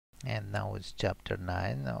And now it's chapter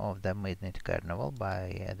 9 of the Midnight Carnival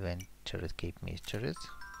by Adventure Escape Mysteries.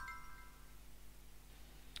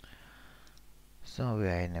 So we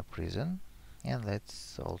are in a prison, and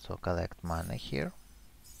let's also collect money here.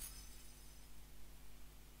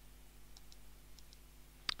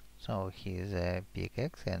 So here's a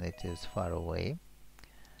pickaxe and it is far away.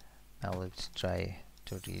 Now let's try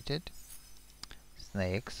to reach it.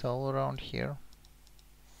 Snakes all around here.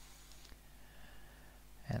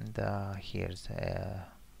 And here's a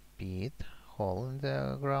pit, hole in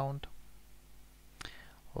the ground.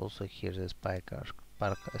 Also here's a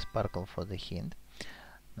sparkle for the hint.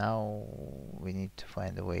 Now we need to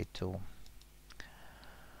find a way to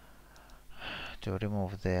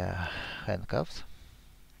remove the handcuffs.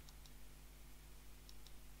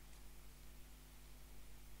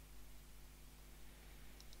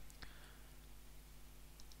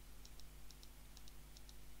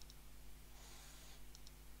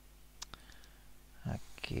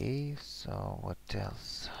 Okay, so what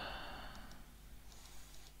else?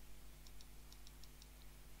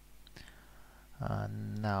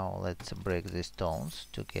 Now let's break the stones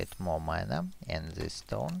to get more mana and this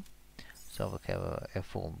stone. So we have a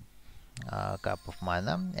full cup of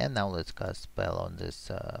mana, and now let's cast spell on this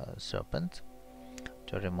serpent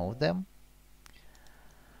to remove them.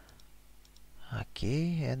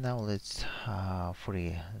 Okay, and now let's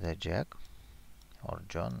free the Jack or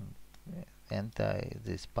John. And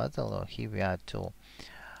this puzzle here we are to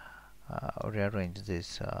rearrange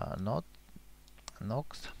this knots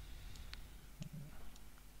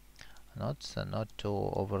not to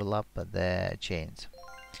overlap the chains,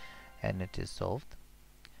 and it is solved.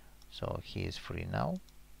 So he is free now.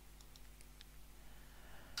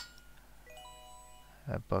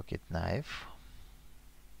 A pocket knife.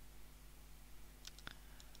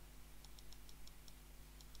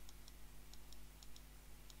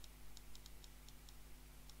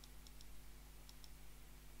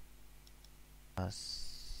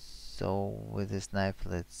 So with this knife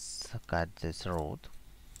let's cut this road.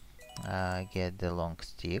 Get the long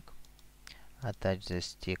stick, attach the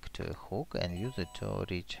stick to a hook and use it to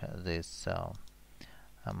reach this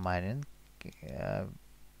mining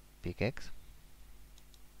pickaxe.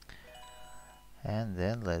 And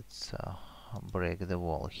then let's break the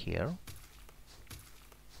wall here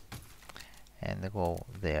and go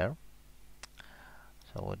there.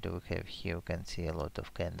 So what do we have here? We can see a lot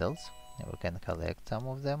of candles. We can collect some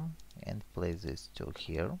of them and place this two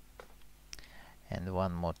here and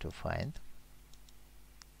one more to find.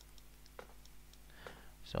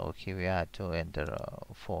 So here we are to enter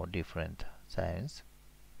 4 different signs.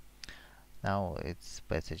 Now it's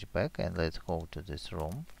passage back, and let's go to this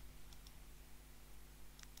room.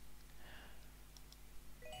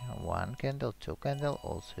 1 candle, 2 candle,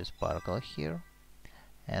 also a sparkle here.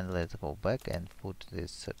 And let's go back and put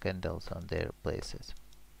these candles on their places.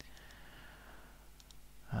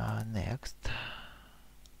 Next.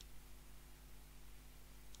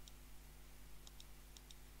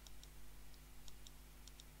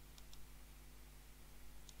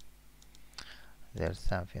 There's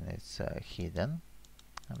something that's hidden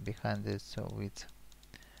behind this width.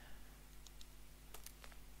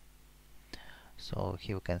 So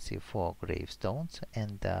here we can see 4 gravestones,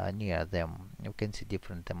 and near them you can see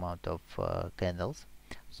different amount of candles.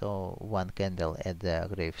 So 1 candle at the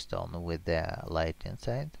gravestone with the light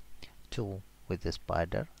inside, 2 with the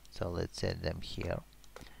spider, so let's set them here.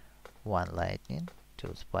 1 lightning,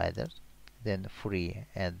 2 spiders, then 3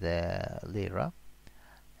 at the lyra,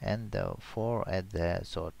 and 4 at the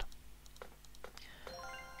sword.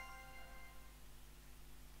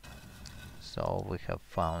 So we have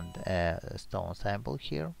found a stone symbol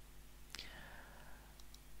here,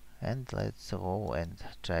 and let's go and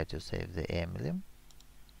try to save the Emily.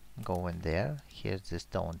 Go in there. Here's the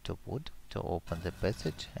stone to put to open the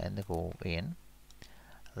passage and go in.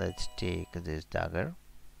 Let's take this dagger,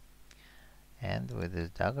 and with this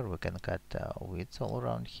dagger we can cut weeds all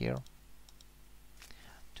around here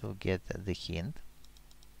to get the hint.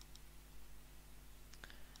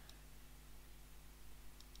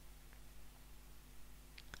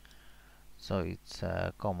 So it's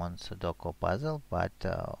a common Sudoku puzzle, but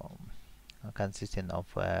consisting of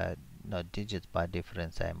not digits but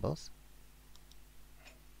different symbols.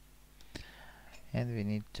 And we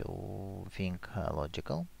need to think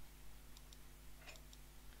logical.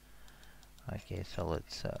 Okay, so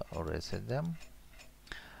let's reset them.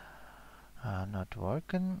 Not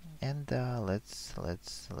working, and let's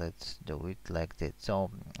do it like that. So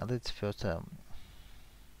let's first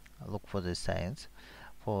look for the signs.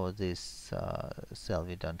 For this cell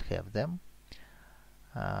we don't have them.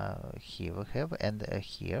 here we have, and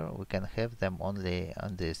here we can have them only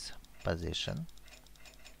on this position.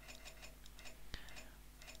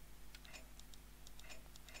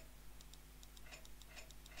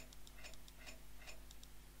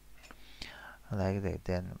 Like that.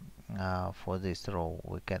 Then for this row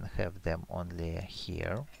we can have them only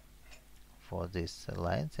here for these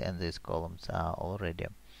lines, and these columns are already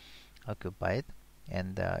occupied.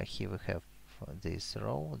 And here we have this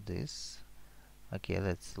row, this. Okay,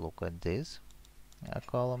 let's look at this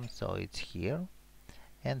column. So it's here,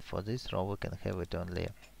 and for this row we can have it only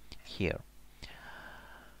here.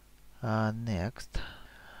 Next,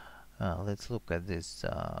 let's look at this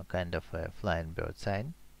kind of a flying bird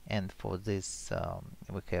sign. And for this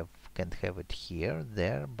we can have it here,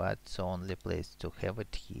 there, but it's only place to have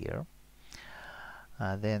it here.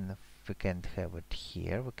 Then we can't have it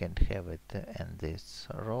here, we can have it in these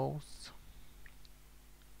rows.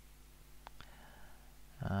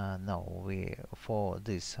 No, for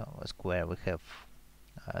this square we have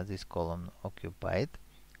this column occupied,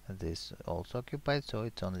 this also occupied, so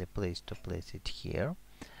it's only place to place it here.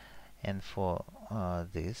 And for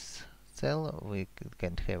this cell we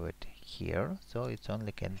can have it here, so it's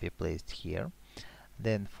only can be placed here.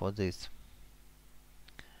 Then for this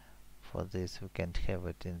we can have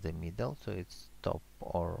it in the middle, so it's top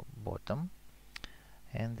or bottom.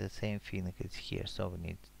 And the same thing is here, so we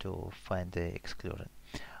need to find the exclusion.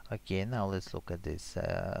 Okay, now let's look at this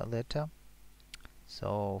letter.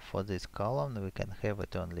 So for this column we can have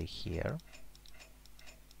it only here.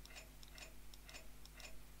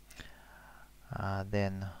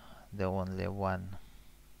 Then the only one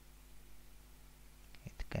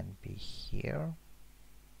it can be here.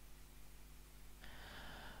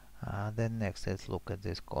 Then next let's look at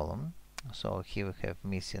this column. So here we have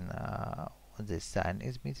missing this sign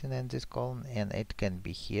is missing in this column, and it can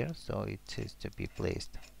be here, so it is to be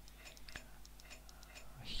placed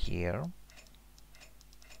here.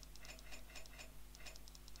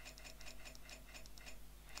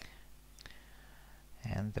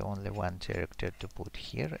 And the only one character to put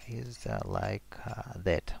here is like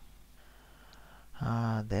that.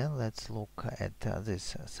 Then let's look at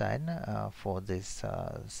this sign for this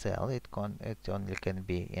cell. It only can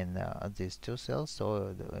be in these two cells,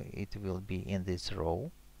 so it will be in this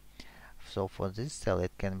row. So for this cell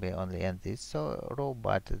it can be only in this row,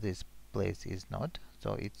 but this place is not,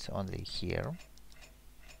 so it's only here.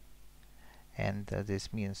 And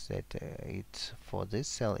this means that it's for this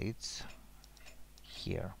cell it's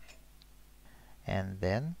here. And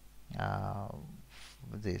then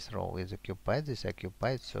this row is occupied, this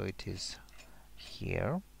occupied, so it is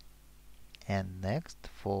here. And next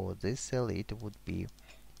for this cell it would be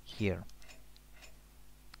here.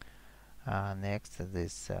 Next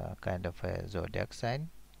this kind of a zodiac sign,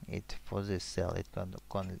 it for this cell it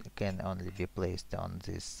can only be placed on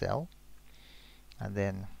this cell. And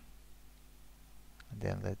then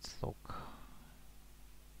let's look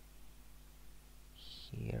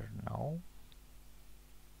here now.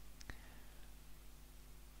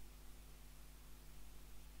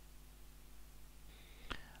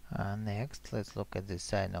 Next let's look at the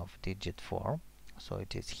sign of digit 4. So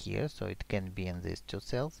it is here, so it can be in these two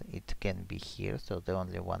cells, it can be here, so the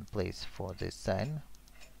only one place for this sign,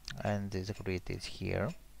 and this grid is here.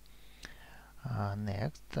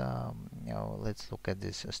 Next now let's look at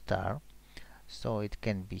this star. So it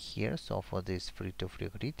can be here, so for this 3 to 3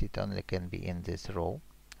 grid it only can be in this row,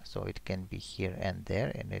 so it can be here and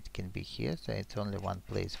there, and it can be here, so it's only one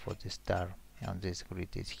place for the star, and this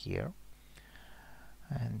grid is here.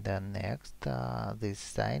 And then next this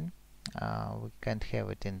sign, we can't have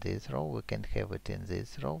it in this row, we can have it in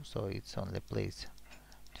this row, so it's only place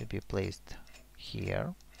to be placed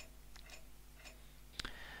here.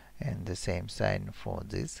 And the same sign for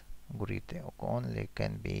this grid only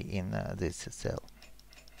can be in this cell.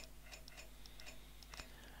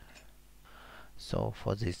 So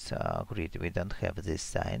for this grid we don't have this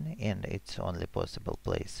sign, and its only possible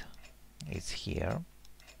place is here.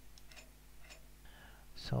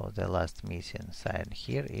 So the last missing sign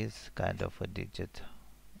here is kind of a digit,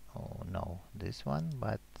 oh no, this one,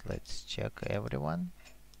 but let's check everyone.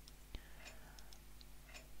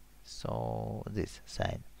 So this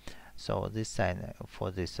sign, so this sign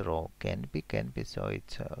for this row can be, so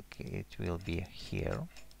it's okay, it will be here.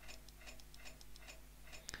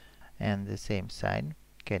 And the same sign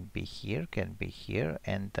can be here,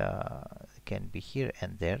 and can be here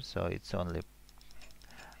and there, so it's only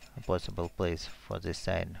a possible place for this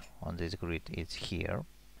sign on this grid is here.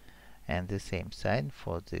 And the same sign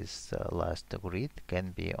for this last grid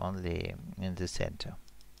can be only in the center.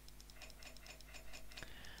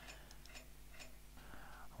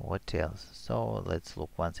 What else? So let's look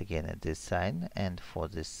once again at this sign, and for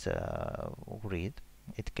this grid,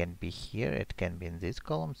 it can be here, it can be in this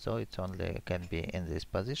column, so it only can be in this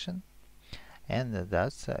position, and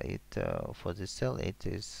thus for this cell it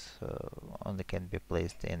is only can be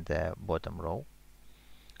placed in the bottom row.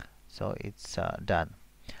 So it's done.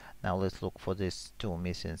 Now let's look for these two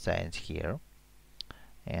missing signs here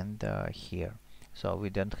and here. So we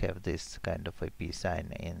don't have this kind of a P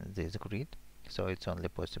sign in this grid, so it's only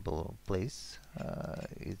possible place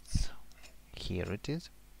it's here it is.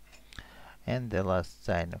 And the last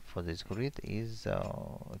sign for this grid is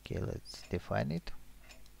okay, let's define it.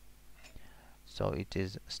 So it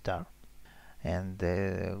is star, and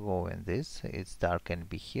go in this, its star can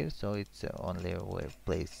be here, so it's only a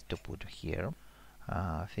place to put here.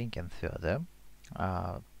 Thinking further,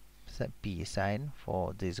 the P sign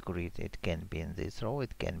for this grid, it can be in this row,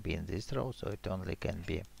 it can be in this row, so it only can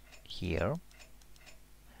be here,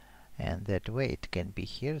 and that way it can be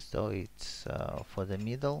here, so it's for the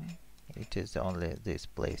middle it is only this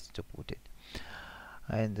place to put it,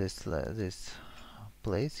 and this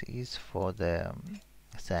place is for the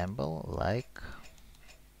symbol like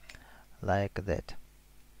that.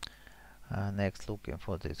 Next, looking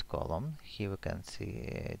for this column, here we can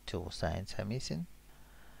see two signs are missing,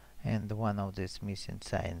 and one of these missing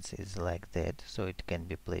signs is like that, so it can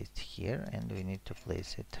be placed here, and we need to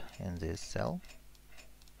place it in this cell.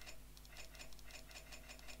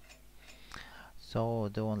 So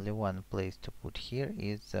the only one place to put here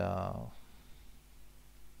is okay,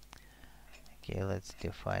 let's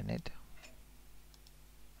define it.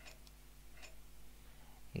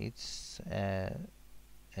 It's a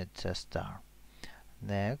star.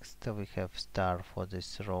 Next we have star for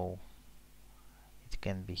this row, it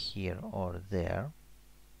can be here or there.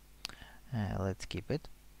 Let's keep it.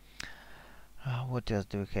 What else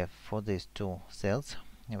do we have for these two cells?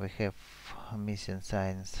 We have missing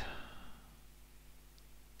signs,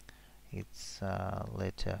 it's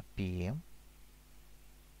letter P,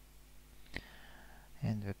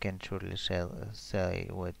 and we can surely say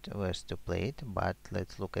where's to play it, but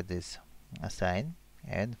let's look at this sign,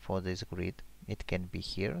 and for this grid it can be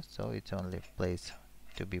here, so it's only place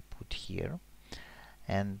to be put here,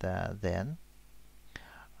 and then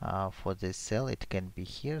for this cell it can be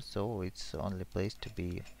here, so it's only place to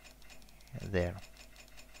be there.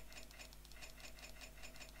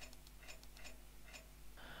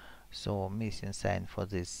 So missing sign for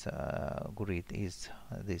this grid is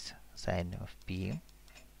this sign of P,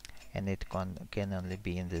 and it can only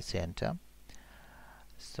be in the center.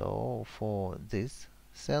 So for this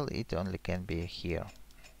cell it only can be here,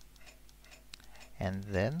 and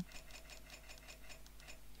then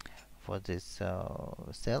for this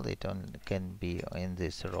cell it only can be in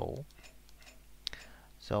this row.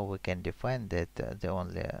 So we can define that the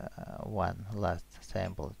only one last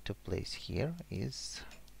symbol to place here is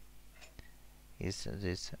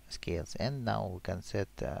this scales, and now we can set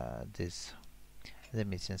the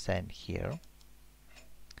missing sign here.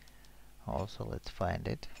 Also, let's find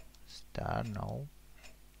it. Star, no,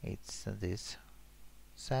 it's this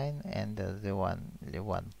sign, and the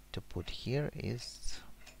one to put here is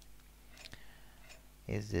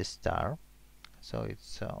this star. So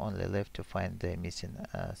it's only left to find the missing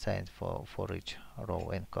signs for each row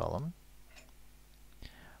and column.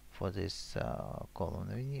 For this column,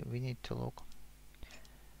 we need to look.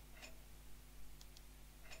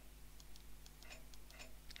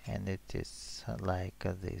 And it is like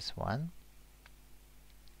this one.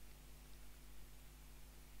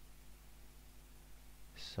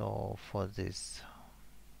 So for this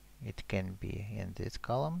it can be in this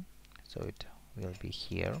column, so it will be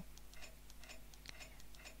here,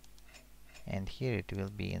 and here it will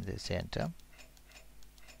be in the center.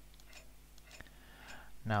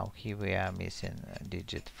 Now here we are missing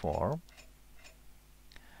digit 4,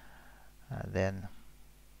 then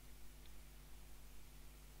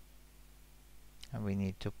we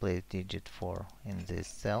need to place digit 4 in this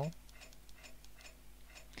cell,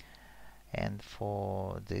 and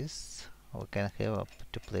for this we can have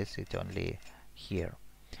to place it only here.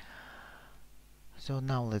 So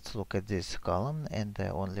now let's look at this column, and the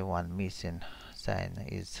only one missing sign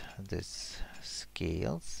is this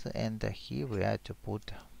scales, and here we are to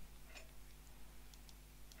put,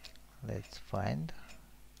 let's find,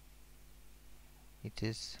 it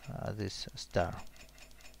is this star.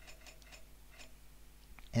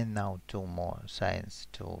 And now two more signs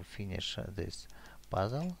to finish this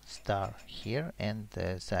puzzle. Star here, and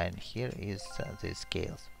the sign here is the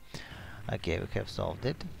scales. Okay, we have solved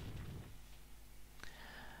it,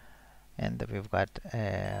 and we've got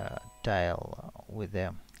a tile with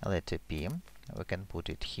the letter P. we can put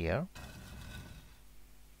it here.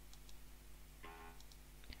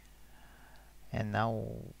 And now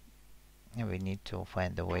we need to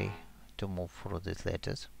find a way to move through these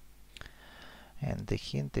letters. And the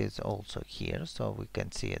hint is also here, so we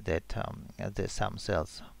can see that some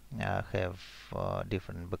cells have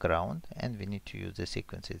different background, and we need to use the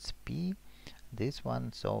sequence. It's P, this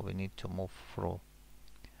one, so we need to move through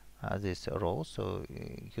this row, so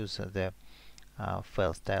use the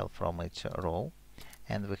file style from each row,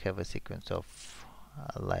 and we have a sequence of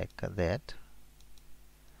like that,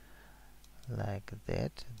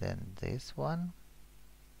 then this one,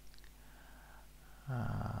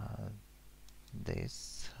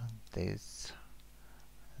 this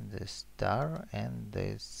the star, and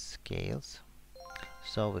the scales.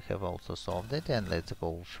 So we have also solved it, and let's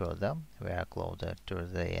go further. We are closer to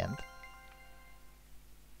the end.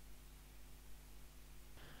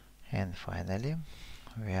 And finally,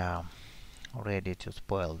 we are ready to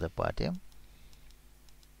spoil the party.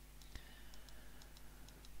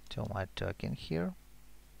 Too much talking here.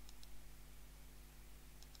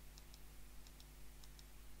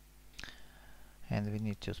 And we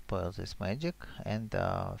need to spoil this magic, and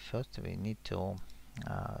first we need to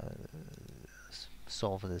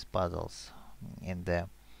solve these puzzles in the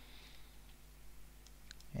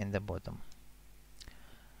bottom.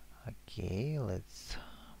 Okay, let's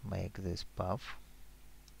make this path.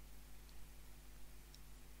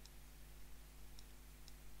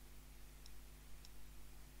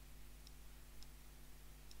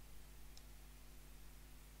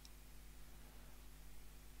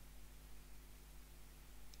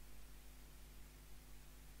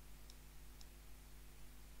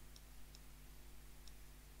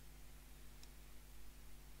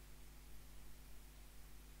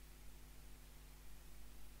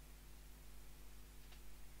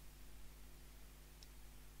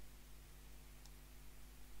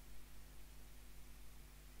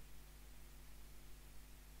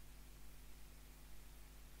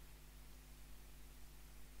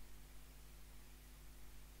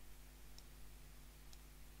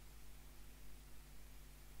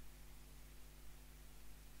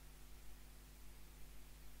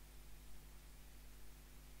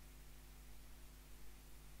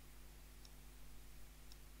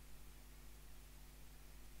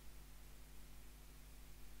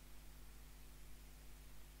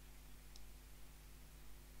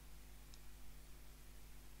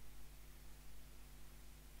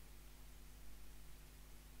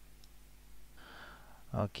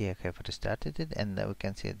 Okay, I have restarted it, and we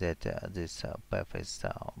can see that this path is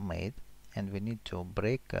made, and we need to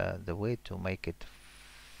break the way to make it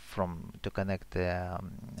to connect the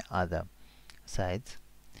other sides.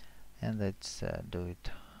 And let's do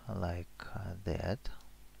it like that.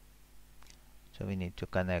 So we need to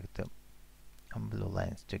connect the blue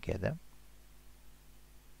lines together.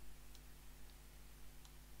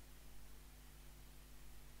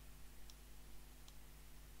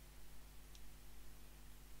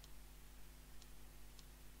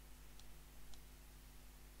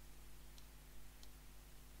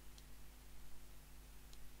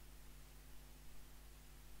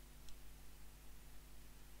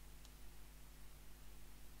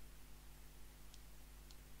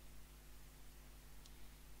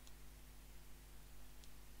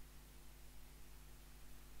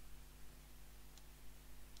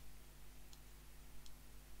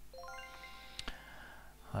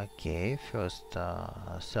 Okay, first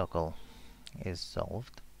circle is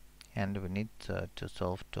solved, and we need to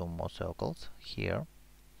solve two more circles here.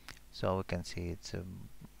 So we can see it's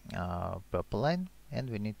a purple line, and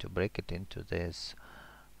we need to break it into this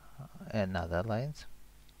another lines.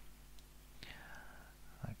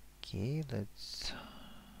 Okay, let's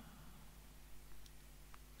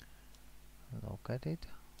look at it.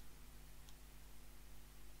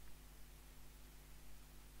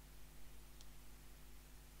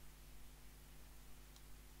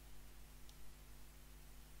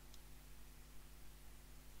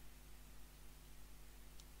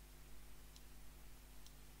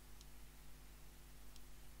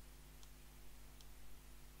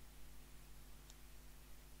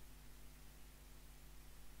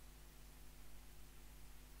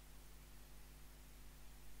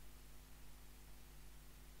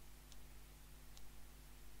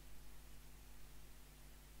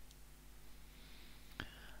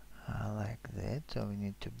 Like that, so we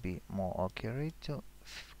need to be more accurate to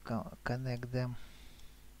connect them.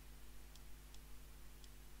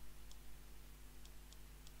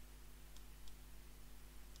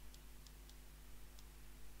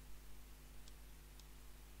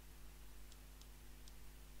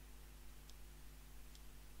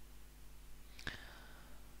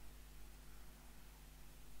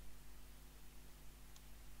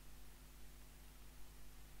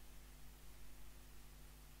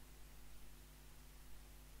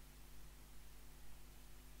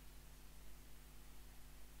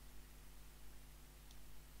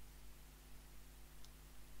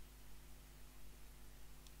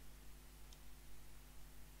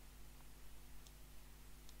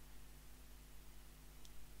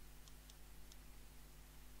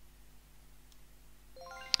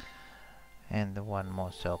 and one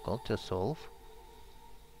more circle to solve.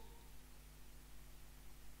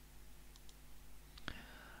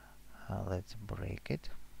 Let's break it.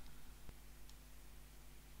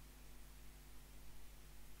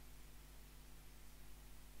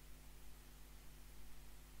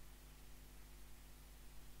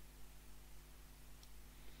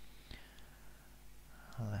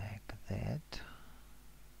 Like that.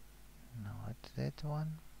 Not that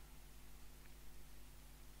one.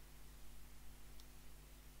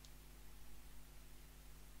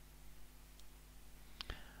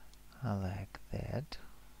 Like that.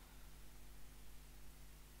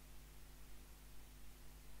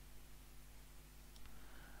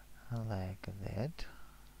 Like that.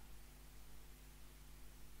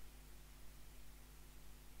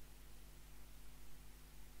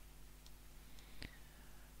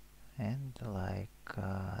 And like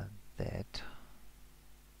that.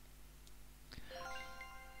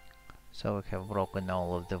 So we have broken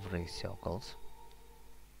all of the three circles.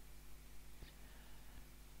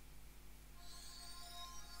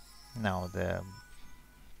 Now the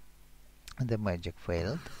magic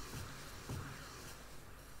failed.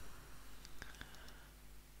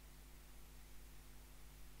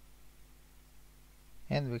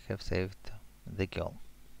 And we have saved the game.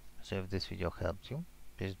 So if this video helped you,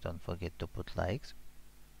 please don't forget to put likes,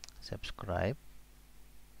 subscribe,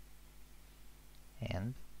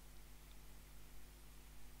 and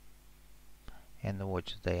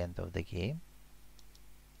watch the end of the game.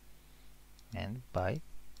 And bye.